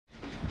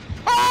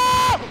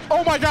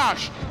Oh my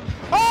gosh!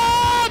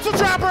 Oh, it's a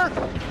trapper!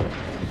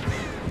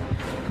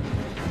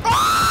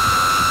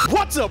 Ah!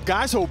 What's up,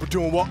 guys? Hope we're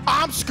doing well.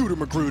 I'm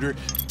ScooterMagruder.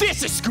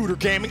 This is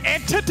ScooterGaming,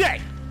 and today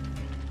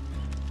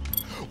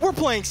we're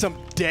playing some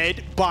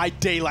Dead by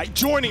Daylight.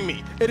 Joining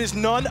me, it is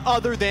none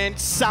other than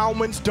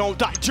Salmons Don't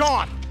Die.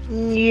 John.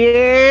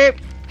 Yep.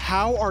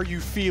 How are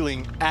you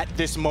feeling at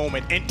this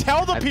moment? And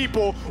tell the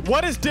people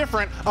what is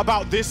different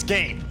about this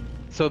game.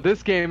 So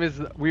this game is,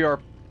 we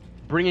are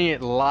bringing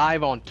it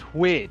live on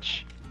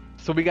Twitch.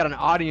 So we got an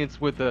audience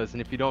with us,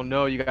 and if you don't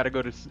know, you got to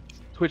go to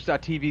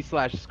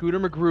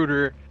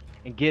twitch.tv/ScooterMagruder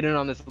and get in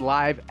on this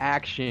live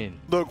action.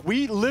 Look,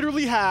 we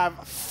literally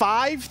have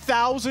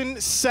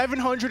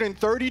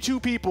 5,732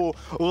 people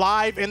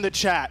live in the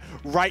chat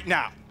right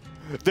now.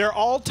 They're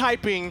all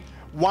typing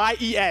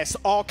YES,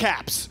 all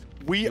caps.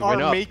 We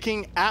are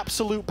making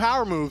absolute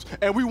power moves,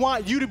 and we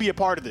want you to be a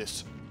part of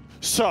this.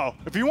 So,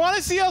 if you want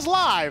to see us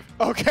live,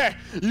 okay,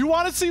 you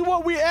want to see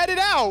what we edit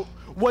out,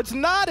 what's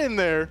not in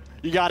there,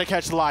 you got to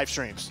catch the live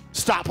streams.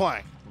 Stop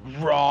playing.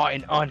 Raw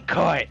and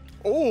uncut.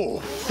 Oh.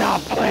 Stop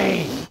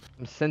playing.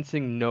 I'm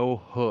sensing no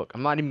hook.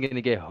 I'm not even going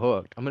to get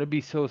hooked. I'm going to be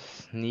so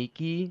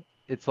sneaky.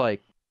 It's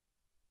like,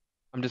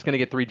 I'm just going to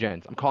get 3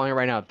 gens. I'm calling it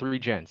right now, 3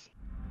 gens.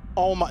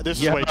 Oh my,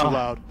 this is way too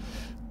loud.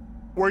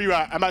 Where are you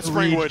at? I'm at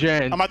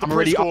Springwood. I'm at the preschool.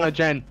 Already on a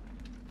gen.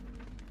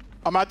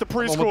 I'm at the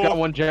preschool. Almost got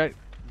 1 gen.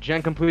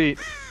 Gen complete.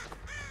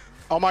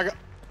 Oh my god.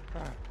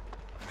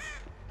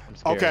 I'm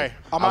scared. Okay,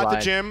 I'm at the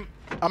gym.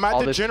 I'm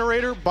at the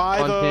generator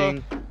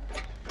by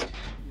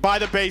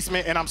the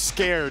basement, and I'm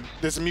scared.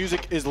 This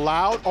music is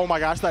loud. Oh my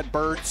gosh, that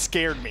bird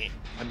scared me.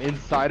 I'm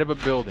inside of a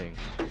building,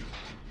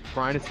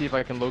 trying to see if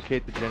I can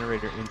locate the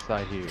generator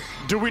inside here.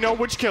 Do we know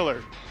which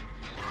killer?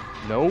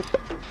 Nope.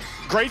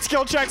 Great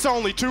skill checks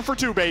only. 2 for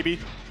 2, baby.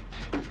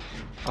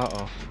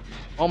 Uh-oh.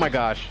 Oh my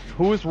gosh.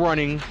 Who is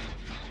running?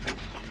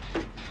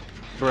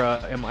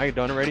 Bruh, am I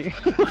done already?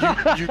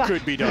 you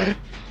could be done.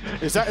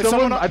 Is that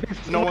someone? I think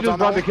someone just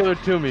brought the killer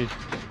to me.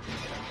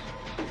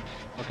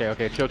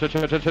 Okay, chill.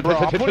 Bro,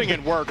 I'm putting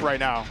in work right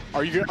now.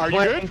 Are you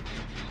good?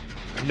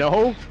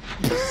 No.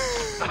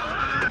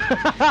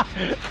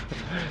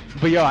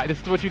 But yo,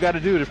 this is what you got to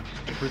do to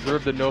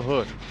preserve the no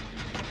hook.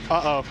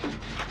 Uh-oh.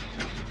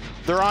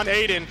 They're on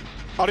Aiden.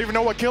 I don't even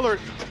know what killer.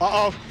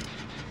 Uh-oh.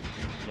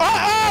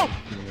 Uh-oh!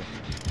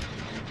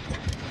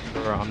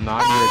 Bro, I'm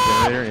not near a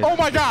generator. Oh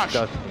my gosh!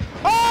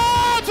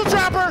 Oh, it's a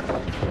trapper!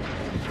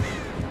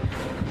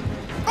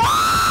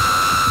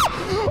 Oh!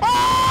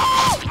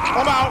 Oh!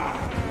 I'm out.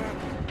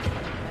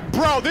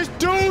 Bro, this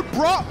dude,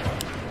 bro.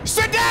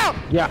 Sit down!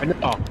 Yeah,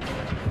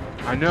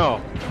 I know.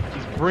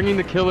 He's bringing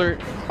the killer.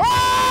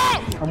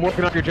 Oh! I'm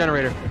working on your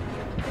generator.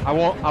 I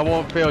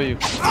won't fail you.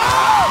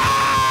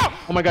 Oh!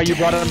 Oh my god, you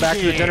brought him back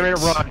to the generator.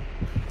 Run.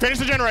 Finish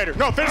the generator.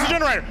 No, finish the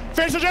generator.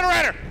 Finish the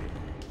generator.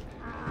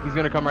 He's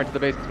gonna come right to the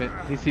basement.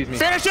 He sees me.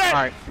 Finish it. All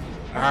right.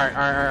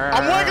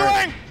 I'm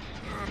wiggling.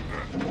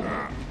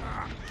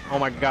 Oh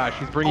my gosh,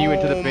 he's bringing you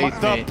into the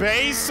basement. The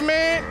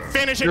basement.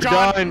 Finish it, You're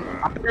John. done.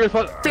 Finish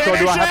so do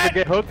I have to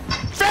get hooked?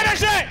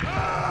 Finish it.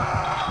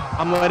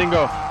 I'm letting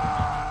go.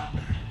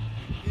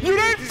 You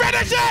didn't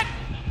finish it.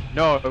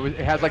 No, it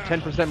has like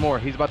 10% more.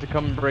 He's about to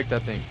come and break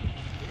that thing.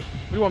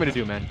 What do you want me to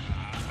do, man?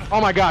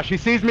 Oh my gosh, he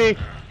sees me.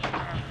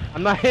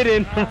 I'm not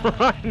hidden.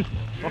 Run.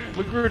 Oh,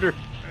 Magruder.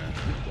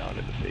 He's down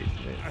in the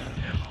basement.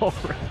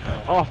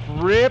 Off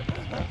rip.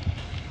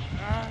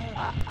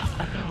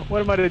 What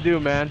am I to do,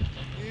 man?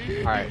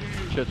 Alright.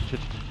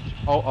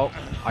 Oh,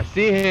 I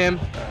see him.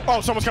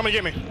 Oh, someone's coming to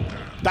get me.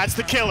 That's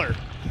the killer.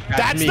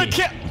 That's me. the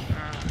kill.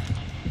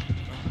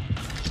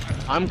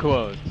 I'm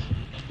close.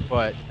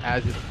 But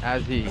as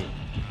he.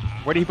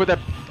 Where did he put that?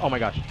 Oh my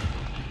gosh.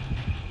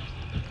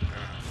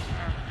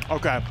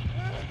 Okay.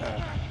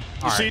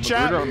 You see,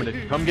 chat? I'm gonna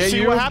come get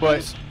see you, what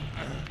happens?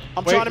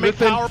 I'm trying to make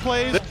power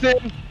plays.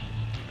 Listen.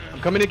 I'm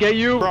coming to get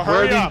you. Bro,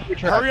 hurry up.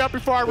 Hurry up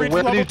before I reach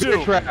level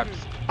 2.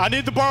 Traps? I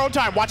need the borrowed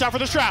time. Watch out for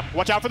this trap.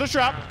 Watch out for this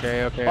trap.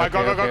 Okay. All right,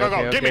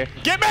 go. Get me.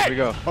 Get me. Here we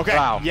go. Okay.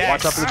 Wow. Yes.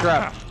 Watch out for the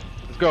trap.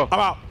 Let's go. I'm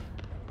out.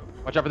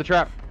 Watch out for the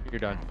trap. You're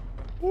done.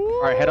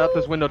 All right, head out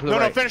this window to the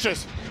right. No, finish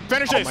this.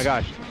 Finish this. Oh my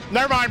gosh.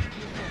 Never mind.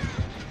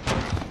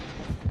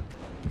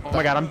 Oh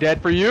my god, I'm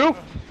dead for you.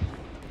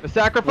 The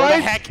sacrifice. Where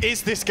the heck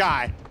is this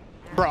guy?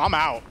 Bro, I'm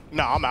out.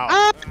 No, I'm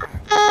out.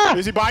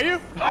 Is he by you?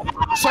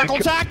 Circle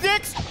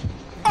tactics?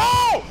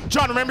 Oh!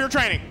 John, remember your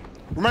training.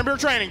 Remember your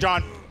training,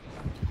 John.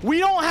 We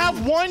don't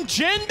have 1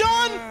 gen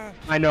done?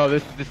 I know,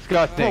 this is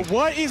disgusting. Bro,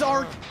 what is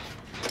our...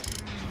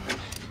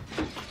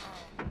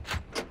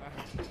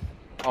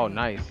 Oh,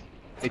 nice.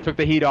 They took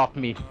the heat off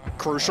me.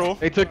 Crucial.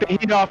 They took the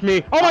heat off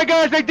me. Oh my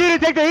gosh, they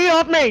didn't take the heat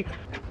off me!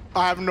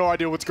 I have no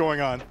idea what's going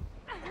on.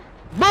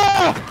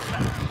 Bro!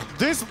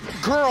 This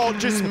girl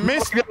just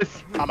missed...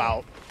 I'm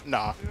out.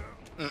 Nah.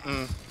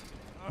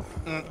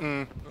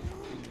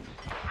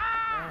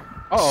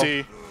 Uh-oh.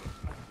 See?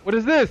 What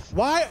is this?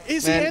 Why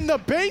is he in the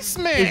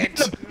basement?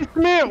 Is the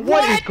basement?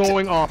 What is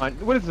going on?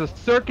 What is this, a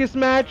circus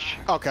match?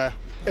 Okay.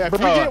 If we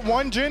get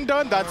 1 gen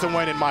done, that's a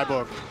win in my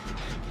book.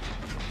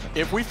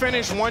 If we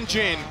finish 1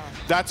 gen,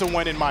 That's a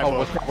win in my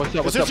book. What's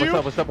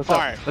up? All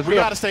right, we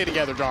gotta stay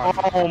together, John.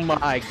 Oh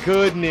my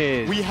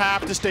goodness. We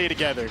have to stay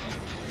together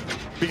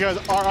because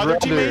our other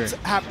teammates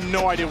have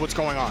no idea what's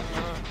going on.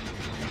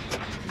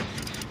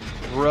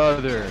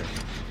 Brother.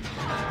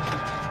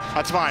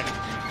 That's fine.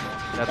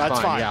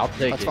 That's fine. Yeah, I'll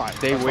take it. Fine.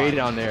 Stay weighted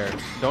on there.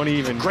 Don't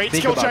even. Great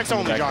skill checks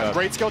only, John.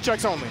 Great skill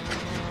checks only.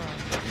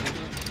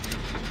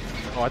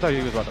 Oh, I thought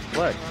he was about to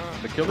flex.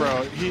 The killer.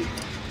 Bro,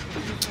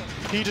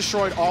 he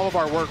destroyed all of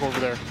our work over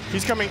there.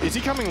 He's coming. Is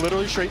he coming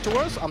literally straight to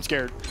us? I'm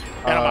scared.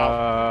 And I'm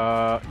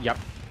out. Yep.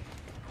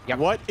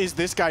 What is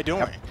this guy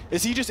doing? Yep.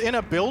 Is he just in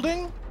a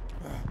building?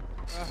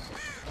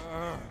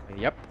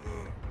 Yep.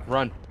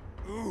 Run.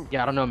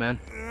 Yeah, I don't know, man.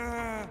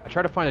 I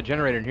try to find a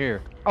generator in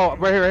here. Oh,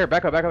 right here, right here.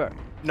 Back up.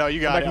 No,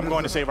 you got it. I'm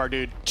going to save our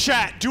dude.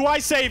 Chat, do I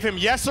save him?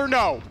 Yes or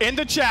no? In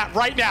the chat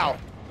right now.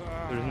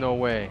 There's no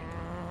way.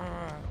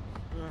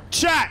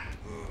 Chat.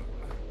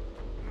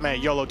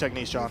 Man, YOLO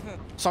techniques, John.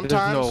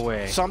 Sometimes. There's no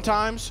way.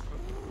 Sometimes,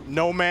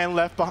 no man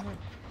left behind.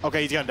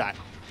 Okay, he's gonna die.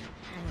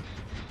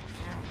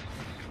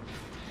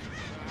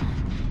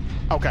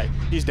 Okay,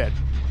 he's dead.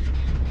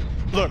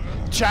 Look,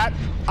 chat.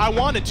 I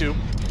wanted to.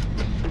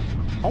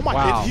 Oh my!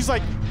 Wow. He's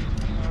like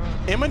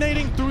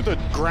emanating through the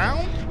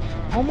ground.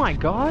 Oh my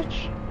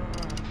gosh.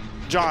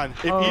 John,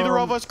 if either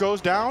of us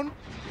goes down,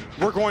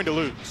 we're going to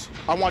lose.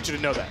 I want you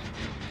to know that.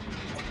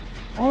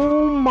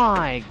 Oh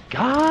my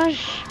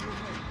gosh.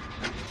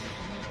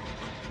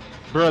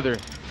 Brother,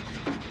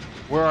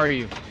 where are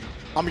you?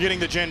 I'm getting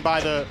the gen by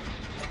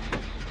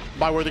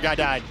where the guy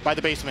died, by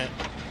the basement.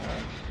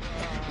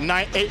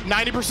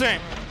 90%.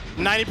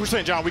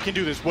 90%, John, we can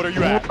do this. What are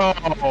you at?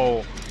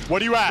 Oh.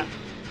 What are you at?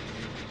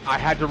 I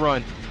had to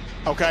run.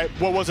 Okay,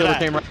 what was it at?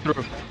 Came right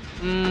through.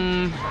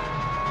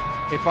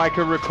 If I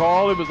could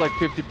recall, it was like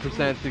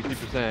 50%,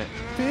 60%.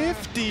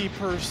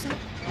 50%?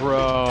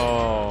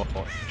 Bro,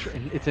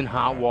 it's in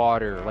hot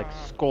water, like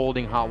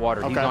scalding hot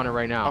water. Okay. He's on it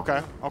right now.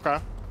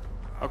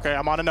 Okay,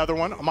 I'm on another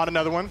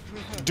one.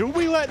 Do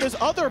we let this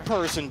other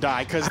person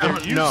die because they're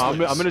useless? No,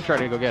 I'm gonna try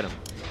to go get him.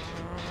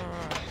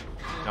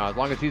 No, as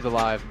long as he's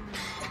alive.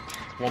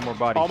 It's one more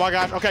body. Oh my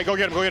gosh. Okay, go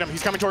get him.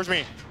 He's coming towards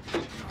me.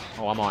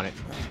 Oh, I'm on it.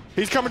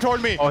 He's coming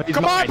toward me. Oh,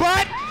 Come on,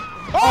 bud!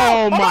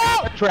 Oh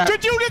my trap.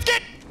 Did you just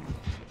get?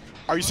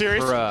 Are you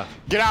serious? Bruh.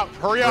 Get out.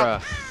 Hurry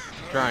up.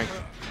 Trying.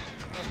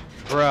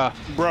 Bruh.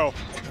 Bro.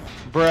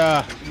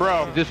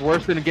 Is this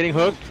worse than getting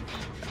hooked?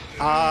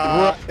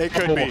 It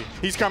could be.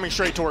 He's coming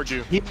straight towards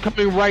you. He's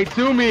coming right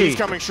to me. He's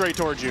coming straight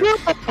towards you.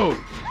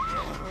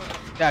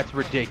 That's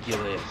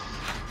ridiculous.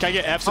 Can I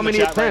get F's in the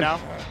chat right now?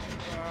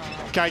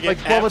 Can I get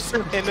like F's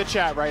in the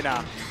chat right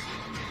now?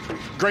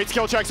 Great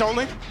skill checks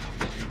only.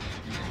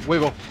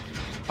 Wiggle.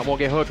 I won't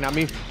get hooked, not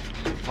me.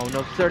 Oh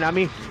no, sir, not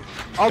me.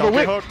 Oh, Don't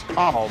get hooked.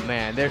 Oh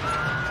man,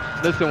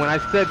 listen, when I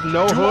said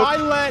no hook. Do I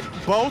let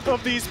both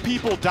of these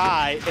people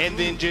die and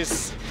then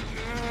just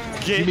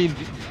get? You mean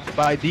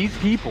by these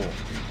people?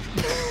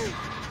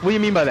 What do you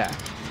mean by that?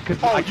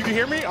 Oh, you can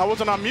hear me? I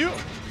wasn't on mute?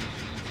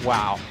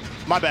 Wow.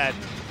 My bad.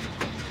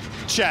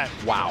 Chat.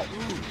 Wow.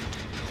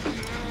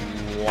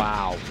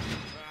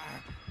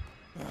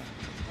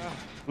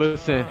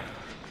 Listen.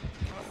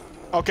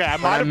 Okay, I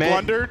might have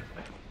blundered.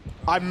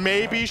 I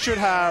maybe should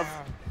have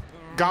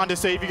gone to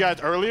save you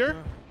guys earlier.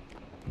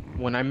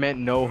 When I meant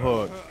no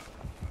hook,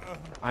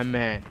 I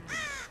meant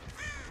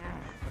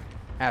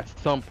at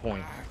some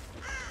point.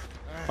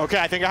 Okay,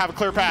 I think I have a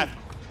clear path.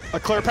 A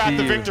clear path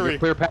to victory. You're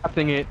clear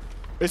pathing it.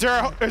 Is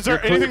there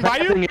anything by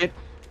you? It.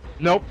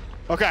 Nope.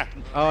 Okay.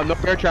 No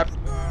bear trap.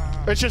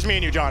 It's just me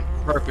and you, John.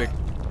 Perfect.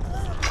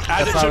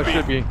 As it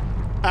should be.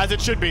 As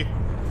it should be.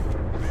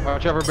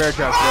 Watch out for bear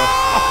traps, bro.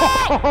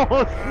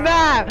 Oh,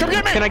 snap! Come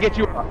get me! Can I get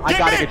you out? I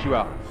gotta get you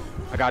out.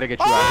 I gotta get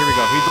you out. Here we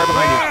go. He's right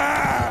behind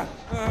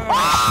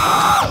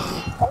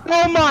you.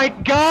 Oh my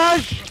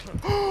gosh!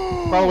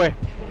 By the way.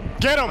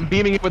 Get him! I'm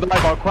beaming it with the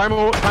light bulb. Climb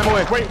away.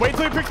 Wait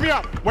till he picks me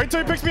up. Wait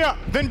till he picks me up.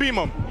 Then beam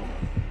him.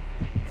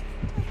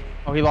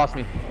 Oh, he lost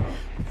me.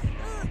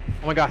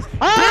 Oh my god.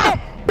 Ah!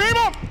 Beam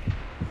him!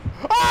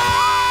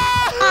 Ah!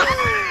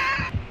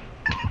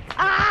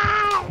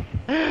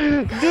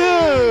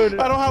 Dude!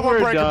 I don't have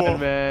unbreakable. Done,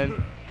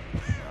 man.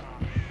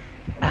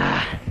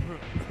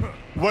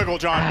 Wiggle,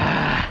 John.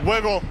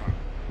 Wiggle.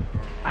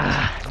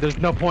 There's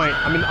no point.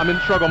 I'm in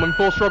struggle. I'm in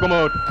full struggle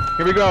mode.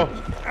 Here we go.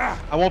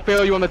 I won't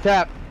fail you on the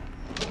tap.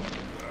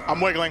 I'm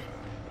wiggling.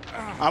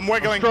 I'm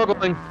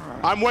struggling.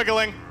 I'm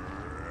wiggling.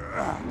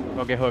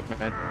 Don't get hooked,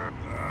 man.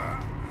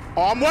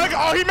 Oh, I'm wiggling.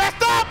 Oh, he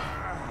messed up!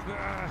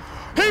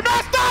 He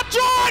messed up,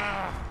 John!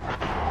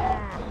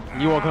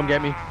 You won't come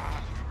get me.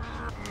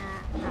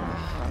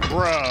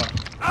 Bruh.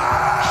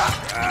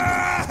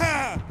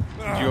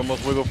 Did you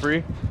almost wiggle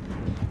free?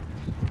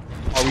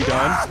 Are we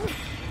done?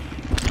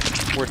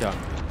 We're done.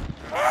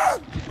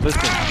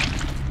 Listen,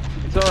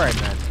 it's alright,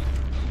 man.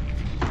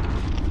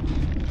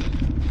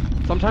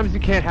 Sometimes you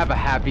can't have a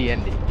happy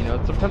ending, you know?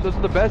 Sometimes those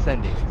are the best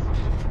endings.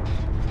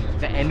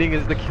 The ending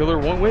is the killer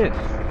one wins.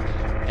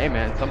 Hey,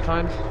 man,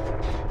 sometimes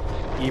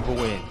evil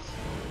wins.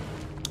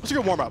 That's a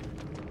good warm-up.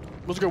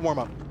 That was a good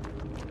warm-up.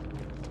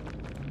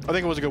 I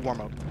think it was a good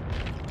warm-up.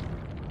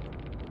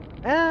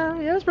 Yeah,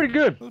 it was pretty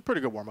good. It was a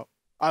pretty good warm-up.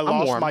 I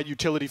lost my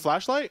utility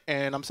flashlight,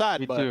 and I'm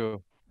sad, but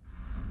too.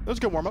 It was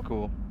a good warm-up.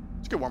 Cool.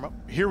 It's a good warm-up.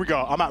 Here we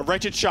go. I'm at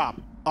Wretched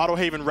Shop, Auto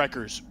Haven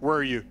Wreckers. Where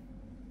are you?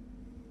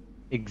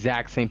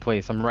 Exact same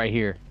place. I'm right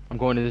here. I'm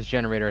going to this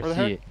generator. I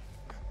see it.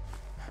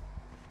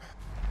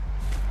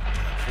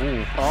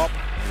 Ooh. Oh.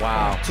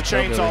 Wow. It's a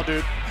chainsaw,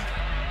 dude.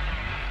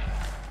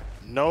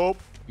 Nope.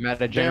 I'm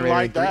at a generator.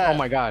 Like that. Oh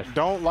my gosh.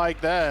 Don't like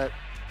that.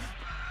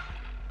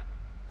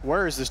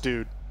 Where is this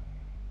dude?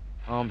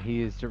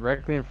 He is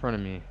directly in front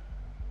of me.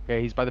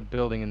 Okay, he's by the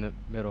building in the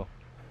middle.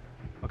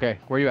 Okay,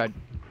 where are you at?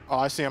 Oh,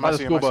 I see him. I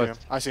see him.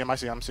 I see him. I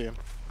see him. I see him.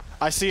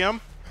 I see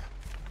him.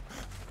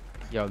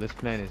 Yo, this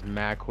man is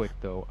mad quick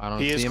though. I don't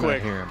see him. He is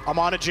quick. I hear him. I'm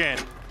on a gen.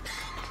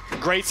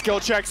 Great skill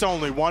checks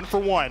only. 1 for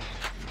 1.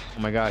 Oh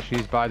my gosh,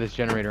 he's by this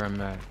generator. I'm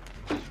at.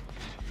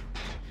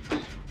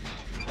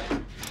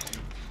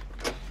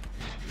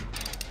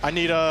 I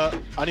need a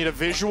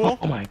visual.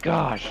 Oh my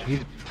gosh, he's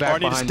back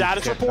behind. I need a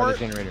status report.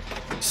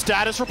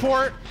 Status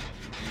report.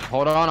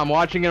 Hold on, I'm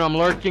watching him. I'm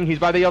lurking. He's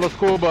by the yellow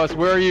school bus.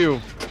 Where are you?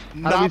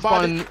 How do we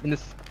spawn in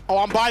this? Oh,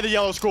 I'm by the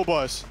yellow school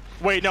bus.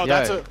 Wait, no,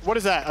 that's a. What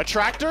is that? A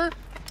tractor?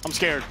 I'm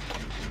scared.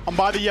 I'm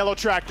by the yellow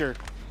tractor.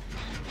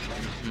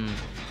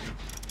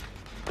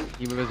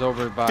 He was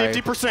over by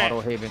 50%.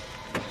 Auto Haven.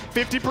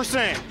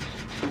 50%.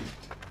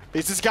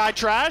 Is this guy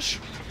trash?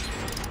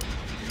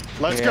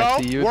 Let's go.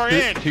 We're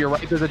in. To your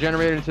right there's a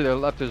generator, and to the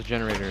left there's a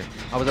generator.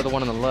 I was at the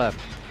one on the left.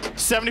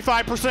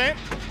 75%.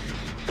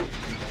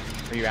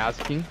 Are you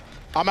asking?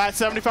 I'm at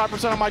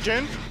 75% on my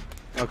gen.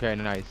 Okay,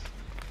 nice.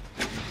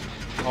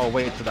 Oh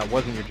wait, so that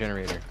wasn't your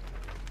generator.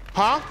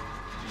 Huh?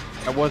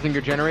 That wasn't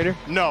your generator?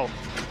 No.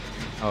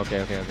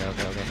 Okay.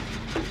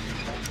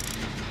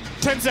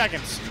 10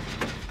 seconds.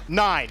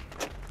 9,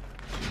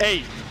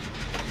 8,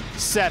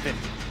 7,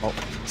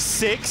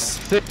 6,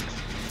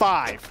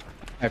 5,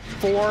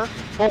 4,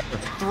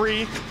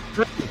 3,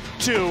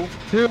 2.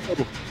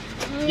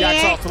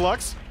 Yaks off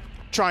deluxe.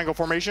 Triangle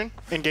formation.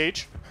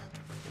 Engage.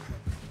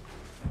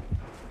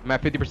 I'm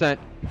at 50%.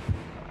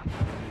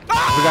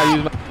 I forgot to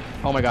use my.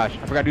 Oh my gosh!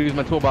 I forgot to use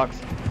my toolbox.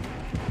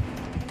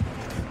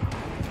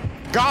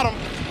 Got him.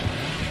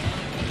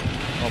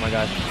 Oh my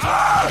gosh.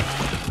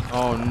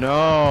 Oh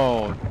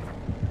no.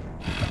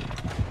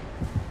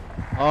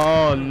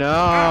 Oh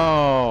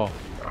no.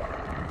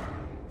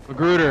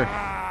 Magruder.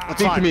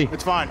 Speak to me.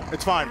 It's fine.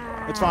 It's fine.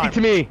 It's fine. Speak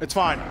to me. It's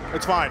fine.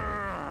 It's fine.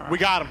 We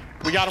got him.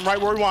 We got him right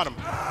where we want him.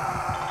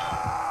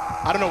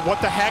 I don't know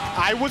what the heck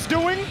I was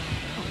doing,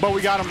 but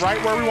we got him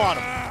right where we want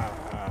him.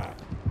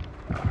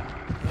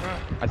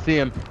 I see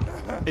him.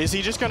 Is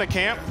he just gonna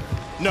camp?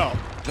 No.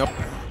 Nope.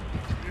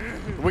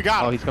 We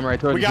got him. Oh, he's coming right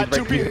towards us. We got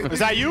 2 people. Is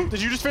that you?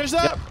 Did you just finish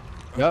that?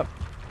 Yep.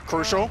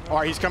 Crucial. All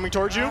right, he's coming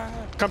towards you.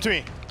 Come to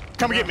me.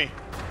 Come and get me.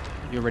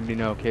 You already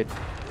know, kid.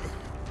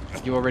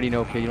 You already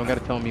know, kid. You don't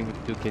gotta tell me what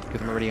to do, kid,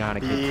 because I'm already on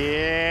it, kid.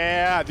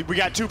 Yeah. We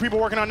got 2 people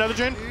working on another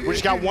gen. We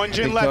just got 1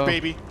 gen left,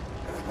 baby.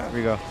 Here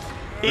we go.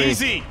 3,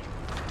 Easy.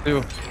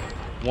 2,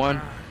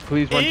 1.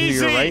 Please run to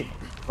your right.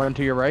 Run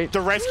to your right.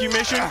 The rescue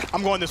mission.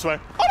 I'm going this way.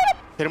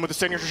 Hit him with the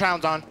signature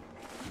sounds on.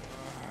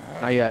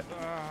 Not yet.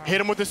 Hit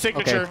him with the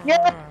signature.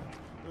 Okay.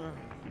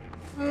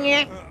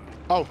 Yeah.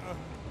 Oh.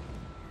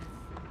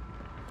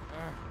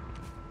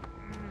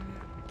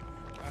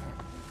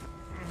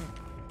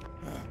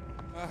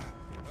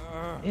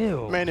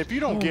 Ew. Man, if you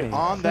don't get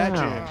on that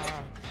gen.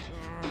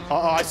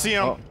 Uh-oh, I see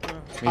him.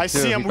 I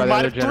see him. He's we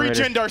might have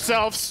 3-gened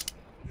ourselves.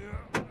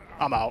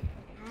 I'm out.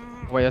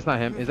 Wait, that's not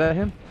him. Is that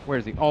him? Where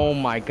is he? Oh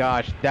my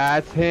gosh,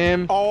 that's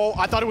him. Oh,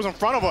 I thought it was in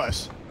front of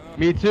us.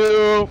 Me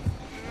too.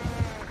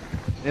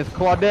 It's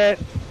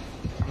Claudette.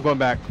 I'm going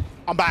back.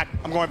 I'm back.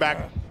 I'm going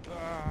back.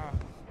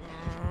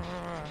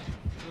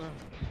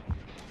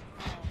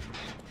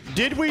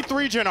 Did we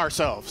 3-gen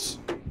ourselves?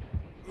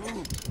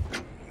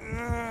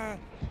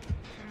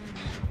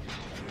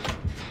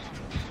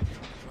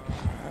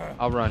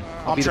 I'll run.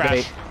 I'm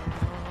trash.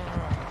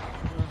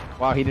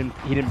 Wow, he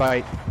didn't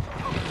bite.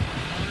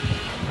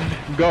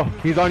 Go.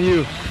 He's on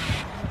you.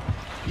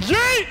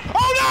 Yeet!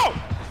 Oh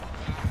no!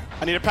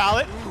 I need a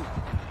pallet.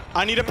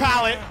 I need a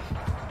pallet.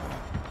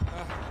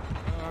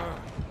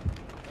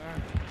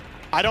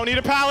 I don't need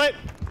a pallet.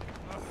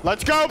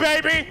 Let's go,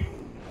 baby.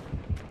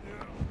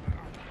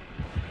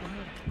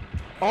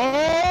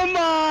 Oh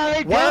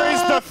my God! Where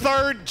is the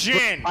 3rd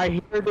gen? I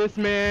hear this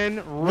man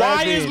revving.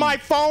 Why is my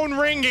phone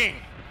ringing?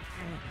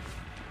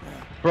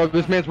 Bro,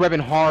 this man's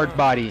revving hard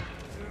body.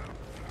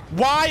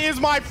 Why is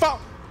my phone?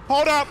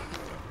 Hold up.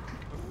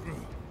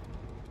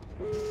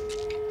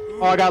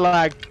 Oh, I got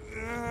lagged.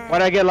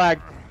 Why'd I get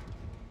lagged?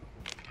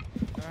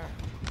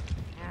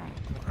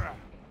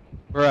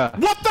 Bruh.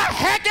 What the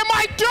heck am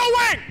I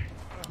doing?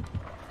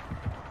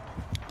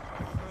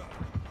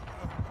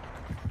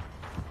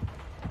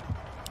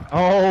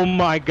 Oh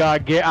my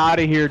God, get out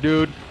of here,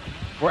 dude.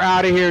 We're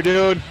out of here,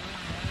 dude.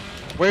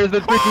 Where's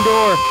the freaking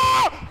door?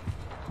 Oh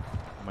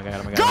my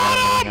God, oh my God, oh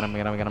my God, oh my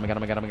God, oh my God, oh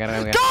my God, oh my God,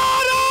 oh my God.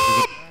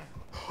 Got him!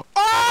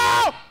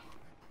 Oh!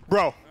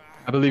 Bro.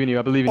 I believe in you,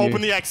 I believe in you.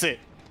 Open the exit.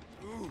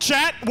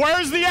 Chat,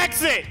 where's the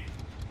exit?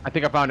 I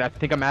think I found it. I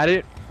think I'm at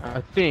it. I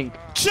think.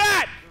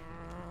 Chat!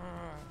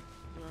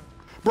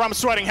 Bro, I'm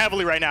sweating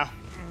heavily right now.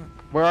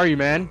 Where are you,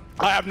 man?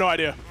 I have no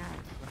idea.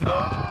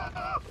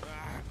 The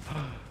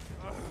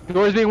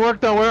door's being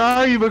worked on. Where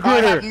are you, Magruder?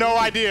 I have no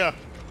idea.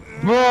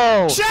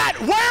 Bro! Chat,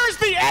 where's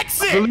the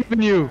exit? I believe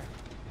in you.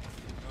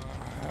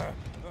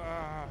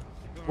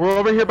 We're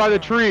over here by the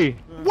tree.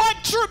 What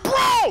tree?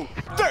 Bro!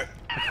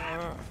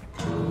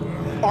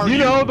 You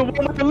know, the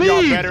one with the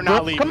leaves. Y'all better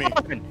not leave Come me.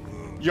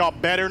 on. Y'all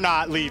better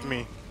not leave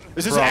me.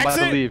 Is this Bro, an I'm about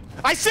exit? to leave.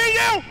 I see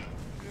you!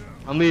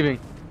 I'm leaving.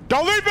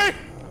 Don't leave me!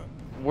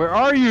 Where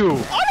are you?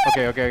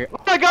 Okay, okay. Oh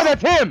my god,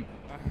 that's him!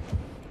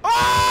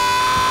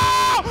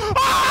 Oh!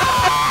 Oh!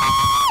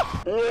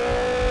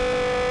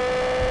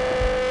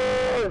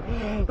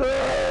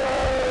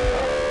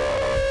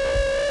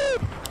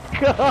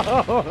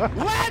 Go!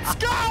 Let's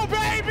go,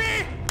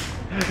 baby!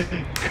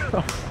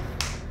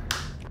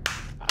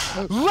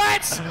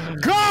 Let's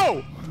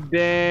go!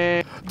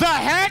 Damn. The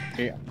heck?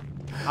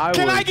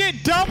 Can I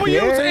get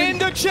W's in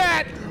the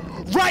chat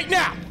right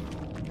now?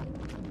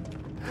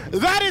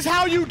 That is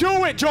how you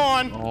do it,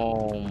 John.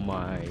 Oh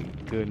my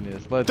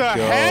goodness. Let's The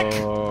heck?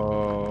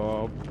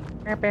 go.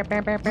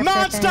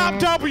 Non-stop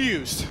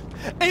W's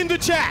in the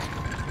chat.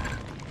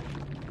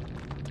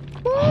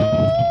 Woo!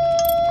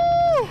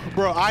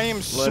 Bro, I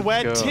am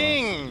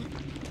sweating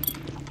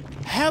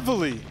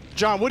heavily.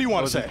 John, what do you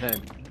want to say?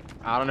 Intense.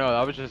 I don't know.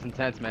 That was just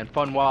intense, man.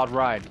 Fun, wild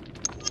ride.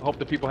 I hope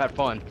the people had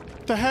fun.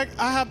 The heck?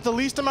 I have the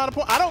least amount of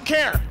points. I don't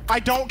care. I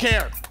don't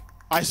care.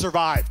 I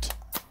survived.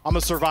 I'm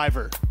a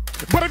survivor.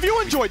 But if you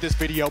enjoyed this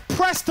video,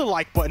 press the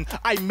like button.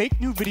 I make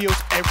new videos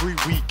every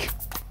week.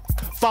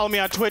 Follow me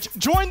on Twitch,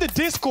 join the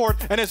Discord,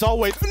 and as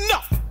always, no!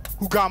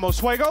 Jugamos,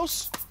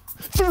 Juegos,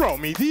 throw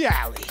me the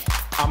alley.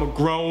 I'm a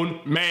grown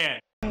man.